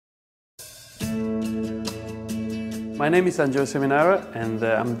My name is Angelo Seminara and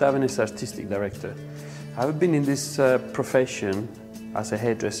I'm Davines Artistic Director. I've been in this profession as a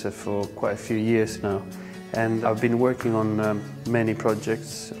hairdresser for quite a few years now, and I've been working on many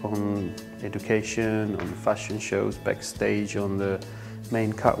projects on education, on fashion shows, backstage, on the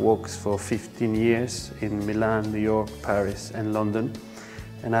main catwalks for 15 years in Milan, New York, Paris and London.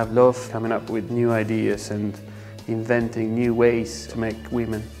 And I've loved coming up with new ideas and inventing new ways to make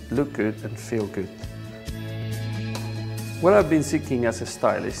women look good and feel good. What I've been seeking as a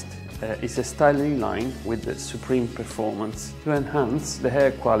stylist is a styling line with the supreme performance to enhance the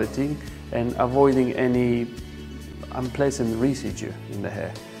hair quality and avoiding any unpleasant residue in the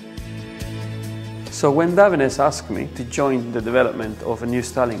hair. So when Davines asked me to join the development of a new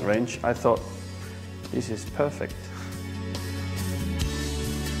styling range, I thought, this is perfect.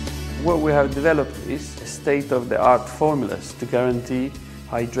 What we have developed is state-of-the-art formulas to guarantee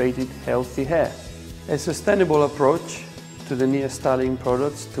hydrated, healthy hair. A sustainable approach to the new styling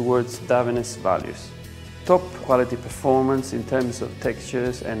products towards Davines values. Top quality performance in terms of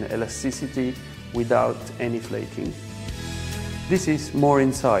textures and elasticity without any flaking. This is More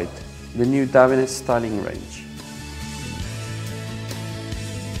Inside, the new Davines styling range.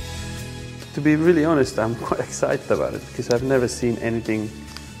 To be really honest, I'm quite excited about it because I've never seen anything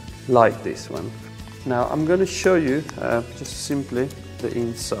like this one. Now I'm going to show you just simply the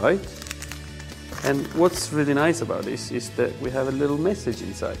inside. And what's really nice about this is that we have a little message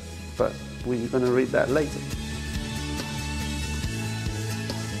inside, but we're going to read that later.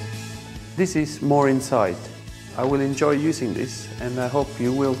 This is More Inside. I will enjoy using this and I hope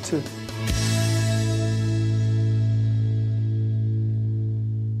you will too.